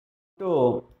To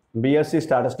BSc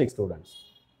statistics students.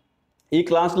 ఈ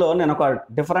క్లాస్లో నేను ఒక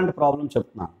డిఫరెంట్ ప్రాబ్లం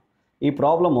చెప్తున్నాను. ఈ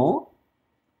ప్రాబ్లము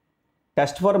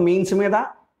టెస్ట్ ఫర్ మీన్స్ మీద,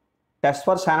 టెస్ట్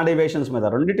ఫర్ స్టాండర్డ్ డీవియేషన్స్ మీద,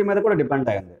 రెండింటి మీద కూడా డిపెండ్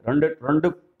అయ్యింది. రెండు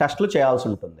టెస్టులు చేయాల్సి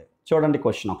ఉంటుంది. చూడండి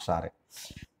క్వశ్చన్ ఒకసారి.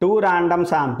 2 ర్యాండమ్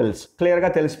శాంపిల్స్,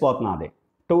 క్లియర్గా తెలిసిపోతున్నది.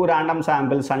 2 ర్యాండమ్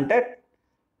శాంపిల్స్ అంటే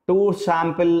 2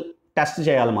 శాంపిల్ టెస్ట్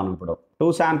చేయాలి. మనం ఇప్పుడు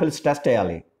 2 శాంపిల్స్ టెస్ట్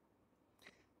చేయాలి.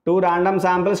 2 random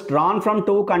samples drawn from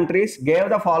 2 countries gave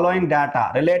the following data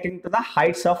relating to the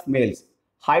heights of males.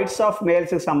 Heights of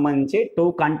males కి సంబంధించి 2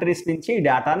 కంట్రీస్ నుంచి ఈ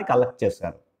డేటాని కలెక్ట్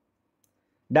చేశారు.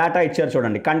 డేటా ఇచ్చారు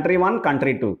చూడండి. Country 1,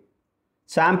 country 2.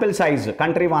 Sample size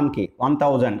country 1కి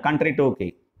 1000, కంట్రీ 2కి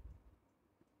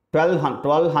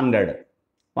 1200,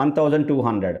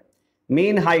 1200.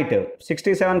 Mean height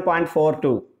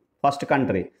 67.42 first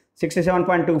country,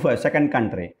 67.25 second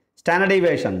country. Standard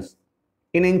deviations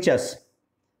in inches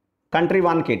country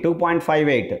 1కి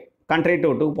 2.58, కంట్రీ 2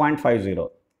 2.50.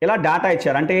 ఇలా డేటా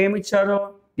ఇచ్చారు. అంటే ఏమి ఇచ్చారు?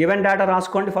 గివెన్ డేటా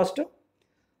రాసుకోండి first.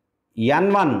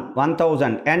 N1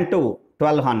 1000, N2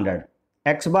 1200.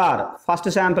 X bar first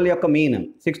sample యొక్క మీన్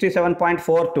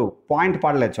 67.42, పాయింట్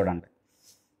పడలేదు చూడండి,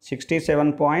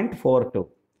 67.42.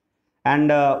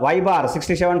 And Y bar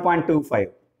 67.25,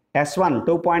 S1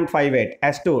 2.58,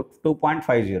 S2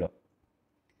 2.50.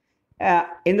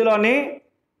 ఇందులోని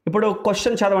ఇప్పుడు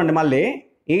క్వశ్చన్ చదవండి మళ్ళీ.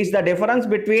 Is the difference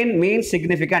between means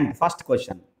significant? First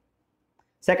question.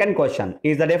 Second question.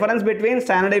 Is the difference between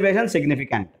standard deviation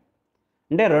significant?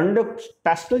 అంటే 2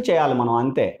 టెస్టులు చేయాలి మనం,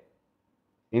 అంతే.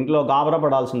 ఇంట్లో గాబరా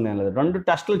పడాల్సిందేం లేదు. 2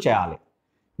 టెస్టులు చేయాలి.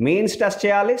 మీన్స్ టెస్ట్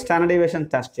చేయాలి, స్టాండర్డ్ డీవియేషన్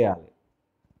టెస్ట్ చేయాలి.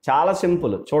 చాలా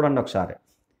సింపుల్. చూడండి ఒకసారి.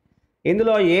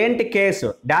 ఇందులో ఏంటి కేసు?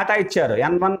 డేటా ఇచ్చారు.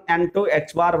 N1, N2,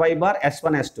 X bar, Y bar,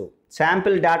 S1, S2.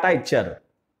 Sample data ఇచ్చారు.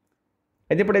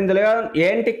 అయితే ఇప్పుడు ఇందులో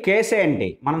ఏంటి కేసు ఏంటి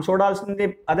మనం చూడాల్సింది?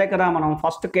 అదే కదా, మనం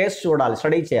ఫస్ట్ కేసు చూడాలి,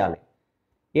 స్టడీ చేయాలి.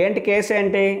 ఏంటి కేసు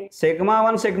ఏంటి? Sigma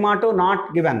 1 sigma 2 not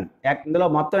given. ఇందులో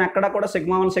మొత్తం ఎక్కడ కూడా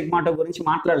సిగ్మా 1 సిగ్మా 2 గురించి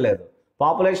మాట్లాడలేదు.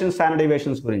 పాపులేషన్ స్టాండర్డ్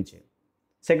డీవియేషన్స్ గురించి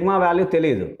సిగ్మా వాల్యూ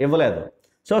తెలియదు, ఇవ్వలేదు.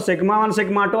 So sigma 1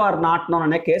 sigma 2 are not known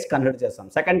అనే కేసు కన్సిడర్ చేస్తాం.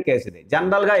 సెకండ్ కేసు ఇది,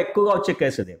 జనరల్గా ఎక్కువగా వచ్చే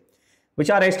కేసు ఇది.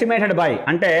 విచ్ ఆర్ ఎస్టిమేటెడ్ బై,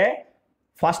 అంటే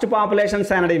first population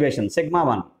standard deviation sigma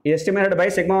 1 estimated by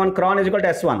sigma 1 క్రాన్ is equal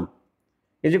to S1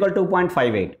 is equal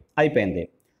 2.58 అయిపోయింది.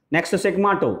 Next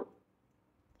sigma 2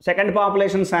 second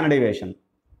population standard deviation,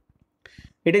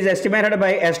 it is estimated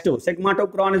by S2 sigma 2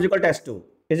 క్రాన్ is equal to S2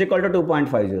 is equal to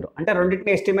 2.50. అంటే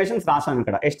రెండింటిని estimations రాసాం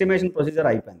ఇక్కడ. Estimation procedure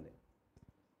అయిపోయింది.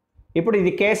 ఇప్పుడు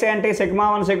ఇది case ఏంటి? Sigma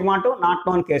 1 sigma 2 not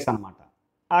known case అనమాట.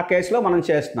 ఆ కేసులో మనం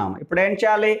చేస్తున్నాము. ఇప్పుడు ఏం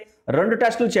చేయాలి? 2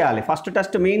 టెస్టులు చేయాలి. First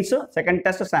test means, second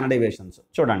test standard deviations.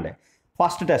 చూడండి,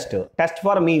 ఫస్ట్ టెస్ట్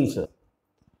ఫర్ మీన్స్.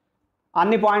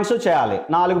 అన్ని పాయింట్స్ చేయాలి.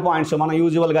 4 పాయింట్స్ మనం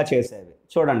యూజువల్గా చేసేవి.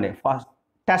 చూడండి, ఫస్ట్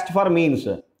టెస్ట్ ఫర్ మీన్స్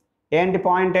ఏంటి?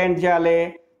 పాయింట్ ఏంటి చేయాలి?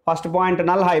 First point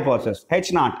null hypothesis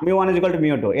H0 μ1 =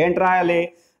 μ2. ఏంటి రాయాలి?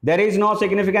 There is no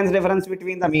significance difference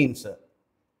between the means.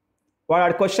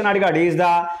 వాడు క్వశ్చన్ అడిగాడు, is the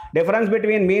difference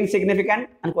between means significant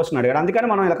అని క్వశ్చన్ అడిగాడు. అందుకని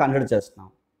మనం ఇలా కన్సిడర్ చేస్తున్నాం.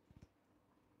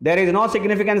 There is no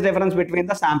significance difference between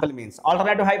the sample means.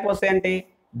 Alternative hypothesis ఏంటి?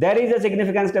 There is a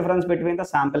significance difference between the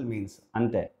sample means.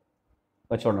 అంతే.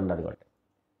 చూడండి, అది ఒకటి.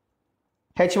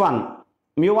 H1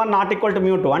 μ1 నాట్ ఈక్వల్ టు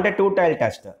μ2 అంటే 2 టైల్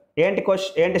టెస్ట్.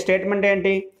 ఏంటి స్టేట్మెంట్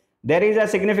ఏంటి? There is a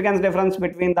significance difference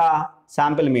between the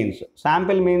sample means.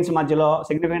 Sample means మధ్యలో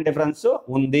significant difference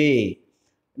ఉంది.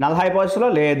 నల్ హైపోథెసిస్లో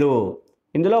లేదు,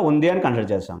 ఇందులో ఉంది అని కన్సిడర్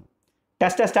చేస్తాం.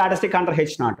 టెస్ట్ స్టాటిస్టిక్ అంటారు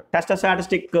H0. టెస్ట్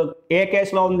స్టాటిస్టిక్ ఏ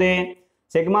కేసులో ఉంది?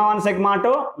 సిగ్మా 1 సిగ్మా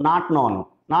 2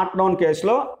 నాట్ నోన్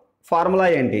కేసులో ఫార్ములా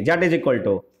ఏంటి? Z is equal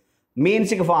to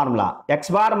మీన్స్కి formula X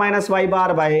bar minus Y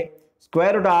bar by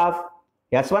square root of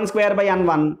S1 square by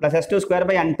N1 plus S2 square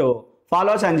by N2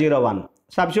 follows N01.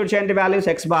 Substitute చేయండి values.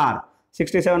 X bar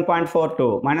 67.42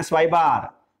 minus Y bar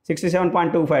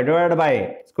 67.25 divided by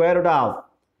square root of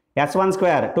S1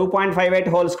 square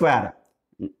 2.58 whole square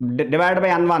divided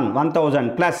by N1 1000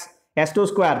 plus S2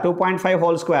 square 2.5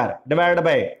 whole square divided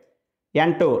by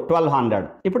N2 1200.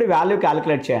 ఇప్పుడు ఈ value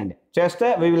calculate చేయండి. చేస్తే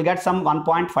we will get some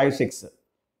 1.56.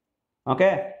 Okay,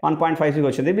 1.56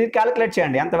 వచ్చింది. మీరు calculate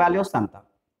చేయండి ఎంత value వస్తుంది అంత.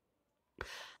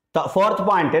 ఫోర్త్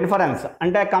పాయింట్ ఇన్ఫరెన్స్,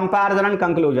 అంటే కంపారిజన్ అండ్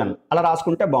కంక్లూజన్. అలా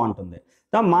రాసుకుంటే బాగుంటుంది.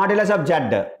 మాడ్యులస్ ఆఫ్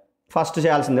Z ఫస్ట్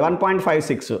చేయాల్సింది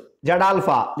 1.56. జెడ్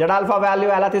ఆల్ఫా వాల్యూ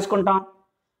ఎలా తీసుకుంటాం?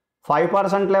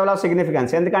 5% లెవెల్ ఆఫ్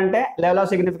సిగ్నిఫికెన్స్. ఎందుకంటే లెవెల్ ఆఫ్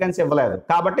సిగ్నిఫికెన్స్ ఇవ్వలేదు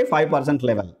కాబట్టి 5%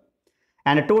 లెవెల్.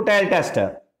 అండ్ 2 టైల్ టెస్ట్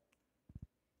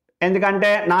ఎందుకంటే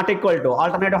not equal to,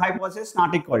 alternative hypothesis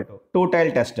not equal to 2 tile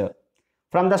test.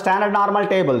 From the standard normal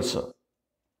tables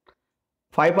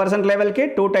 5% లెవెల్కి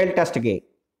 2 tile టెస్ట్కి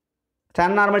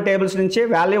standard normal tables నుంచి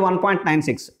value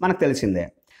 1.96 మనకు తెలిసిందే.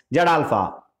 Z alpha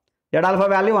Z alpha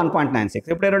value 1.96.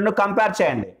 ఇప్పుడు ఈ రెండు కంపేర్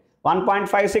చేయండి.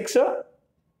 1.56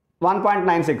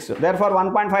 1.96, therefore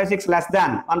 1.56 less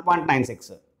than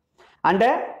 1.96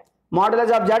 అంటే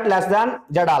modulus of z less than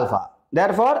z alpha,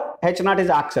 therefore h naught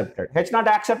is accepted. h naught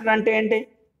accepted అంటే ఏంటి?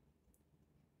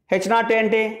 h naught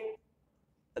ఏంటి?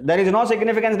 There is no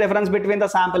significance difference between the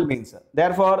sample means,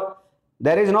 therefore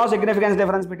there is no significance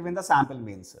difference between the sample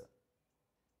means.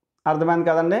 అర్థమైంది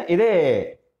కదండి? ఇదే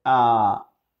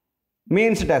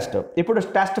means test. ఇప్పుడు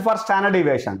test for standard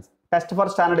deviations, test for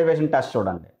standard deviation test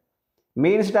చూడండి.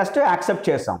 Means test accept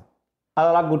చేసాం, అది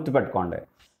అలా గుర్తుపెట్టుకోండి.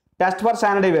 Test for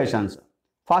standard deviations,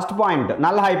 first point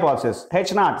null hypothesis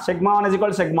h naught sigma 1 is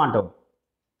equal to sigma 2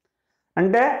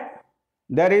 అంటే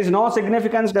there is no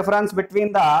significance difference between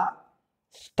the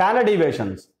standard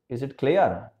deviations. Is it clear?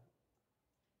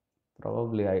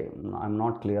 Probably I'm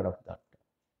not clear of that.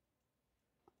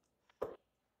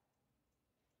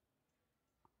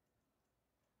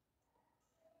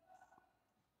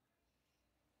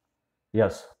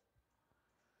 Yes.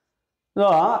 So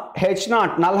h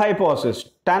naught null hypothesis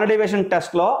standard deviation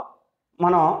టెస్ట్లో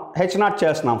మనం h naught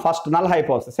చేస్తున్నాం. First null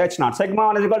hypothesis h naught sigma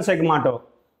 1 is equal to sigma 2.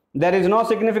 There is no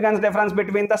significance difference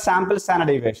between the sample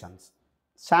standard deviations.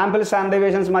 Sample standard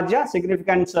deviations మధ్య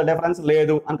significance difference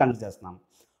లేదు అని consider చేస్తున్నాం.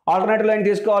 ఆల్టర్నేటివ్లో ఏం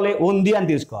తీసుకోవాలి? ఉంది అని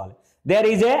తీసుకోవాలి. There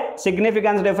is a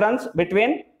significance difference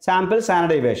between sample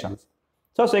standard deviations.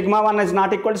 So sigma 1 is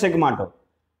not equal to sigma 2.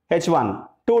 h1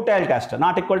 two tile test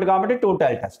not equal to కాబట్టి టూ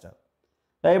టైల్ టెస్ట్.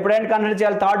 ఇప్పుడు ఏంటి కన్సిడర్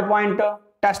చేయాలి? Third point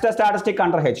test statistic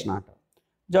under h naught.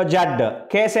 So Z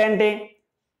case ఏంటి?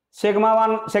 sigma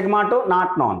 1 sigma 2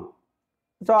 not known.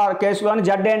 So ఆ కేసులోని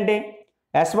Z ఏంటి?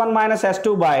 s1 minus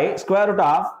s2 by square root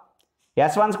of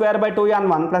s1 square by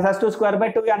 2n1 plus s2 square by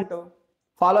 2n2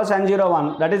 follows n01,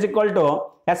 that is equal to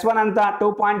s1 anta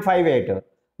 2.58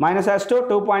 minus s2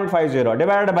 2.50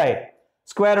 divided by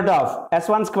square root of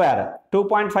s1 square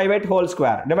 2.58 whole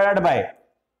square divided by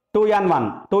 2n1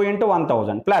 2 into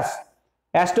 1000 plus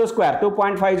s2 square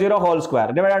 2.50 whole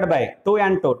square divided by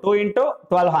 2n2 2 into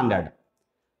 1200.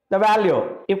 The value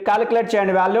if calculate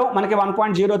చేయండి, value మనకి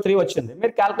 1.03 వచ్చింది.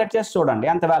 మీరు calculate చేసి చూడండి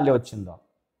ఎంత value వచ్చిందో.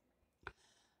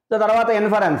 So తర్వాత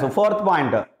inference, fourth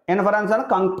point inference అని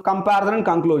కంపారిజన్ అండ్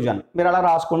కంక్లూజన్. మీరు అలా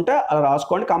రాసుకుంటే అలా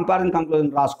రాసుకోండి, కంపారిజన్ కంక్లూజన్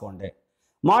రాసుకోండి.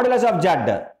 Modulus of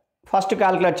Z first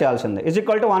calculate చేయాల్సింది ఈజ్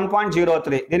ఈక్వల్ టు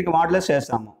 1.03, దీనికి మాడ్యులస్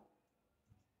చేస్తాము.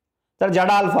 తర్వాత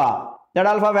Z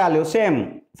alpha value same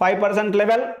 5%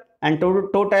 level and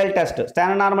two tile test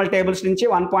standard normal tables నుంచి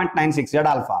 1.96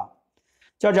 Z alpha.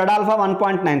 So Z alpha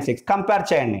 1.96 compare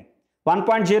చేయండి.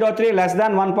 1.03 లెస్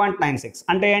దాన్ 1.96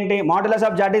 అంటే ఏంటి? Modulus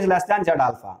of Z is less than Z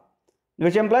alpha,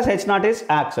 which implies h naught is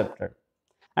accepted.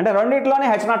 అంటే రెండింటిలోనే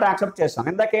h naught accept చేస్తాం.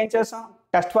 ఇందాక ఏం చేస్తాం?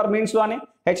 Test for మీన్స్లోని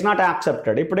h naught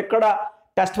accepted. ఇప్పుడు ఇక్కడ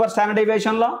టెస్ట్ ఫర్ స్టాండర్డ్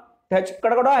డీవియేషన్లో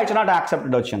ఇక్కడ కూడా h naught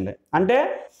యాక్సెప్టెడ్ వచ్చింది. అంటే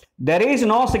there is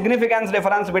no significance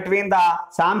difference between the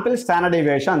sample standard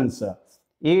deviations.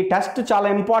 ఈ టెస్ట్ చాలా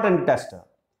ఇంపార్టెంట్ టెస్ట్.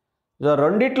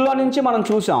 రెండిట్లో నుంచి మనం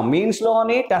చూసాం,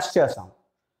 మీన్స్లోని టెస్ట్ చేసాం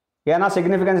ఏమైనా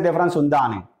సిగ్నిఫికెన్స్ డిఫరెన్స్ ఉందా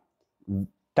అని.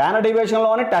 స్టాండర్డ్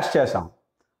డీవియేషన్లోని టెస్ట్ చేసాం.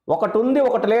 ఒకటి ఉంది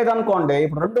ఒకటి లేదనుకోండి.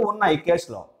 ఇప్పుడు రెండు ఉన్నాయి ఈ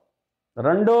కేసులో,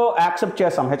 రెండు యాక్సెప్ట్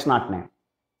చేసాం h నాట్ని,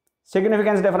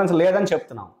 సిగ్నిఫికెన్స్ డిఫరెన్స్ లేదని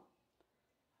చెప్తున్నాం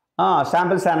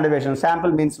sample standard deviation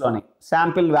sample మీన్స్లోని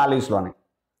sample వాల్యూస్లోని.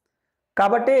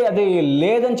 కాబట్టి అది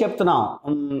లేదని చెప్తున్నాం,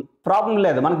 ప్రాబ్లం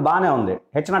లేదు, మనకు బాగానే ఉంది.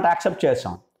 h నాట్ యాక్సెప్ట్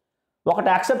చేసాం. ఒకటి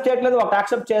యాక్సెప్ట్ చేయట్లేదు ఒకటి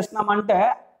యాక్సెప్ట్ చేస్తున్నామంటే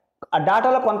ఆ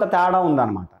డేటాలో కొంత తేడా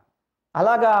ఉందన్నమాట.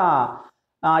 అలాగా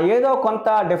ఏదో కొంత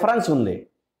డిఫరెన్స్ ఉంది,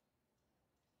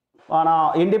 మన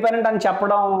ఇండిపెండెంట్ అని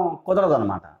చెప్పడం కుదరదు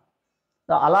అనమాట.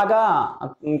 అలాగా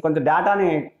కొంత డేటాని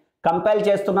కంపైల్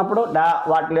చేస్తున్నప్పుడు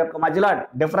వాటి యొక్క మధ్యలో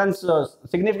డిఫరెన్స్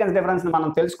సిగ్నిఫికెన్స్ డిఫరెన్స్ని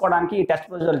మనం తెలుసుకోవడానికి ఈ టెస్ట్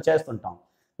ప్రొసీజర్లు చేస్తుంటాం.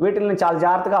 వీటిని చాలా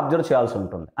జాగ్రత్తగా అబ్జర్వ్ చేయాల్సి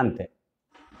ఉంటుంది అంతే.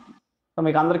 సో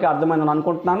మీకు అందరికీ అర్థమైందని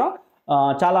అనుకుంటున్నాను.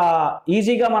 చాలా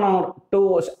ఈజీగా మనం టూ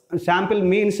శాంపిల్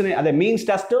మీన్స్ని అదే means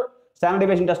test standard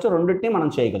deviation test రెండింటిని మనం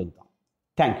చేయగలుగుతాం.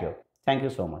 Thank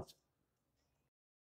you so much.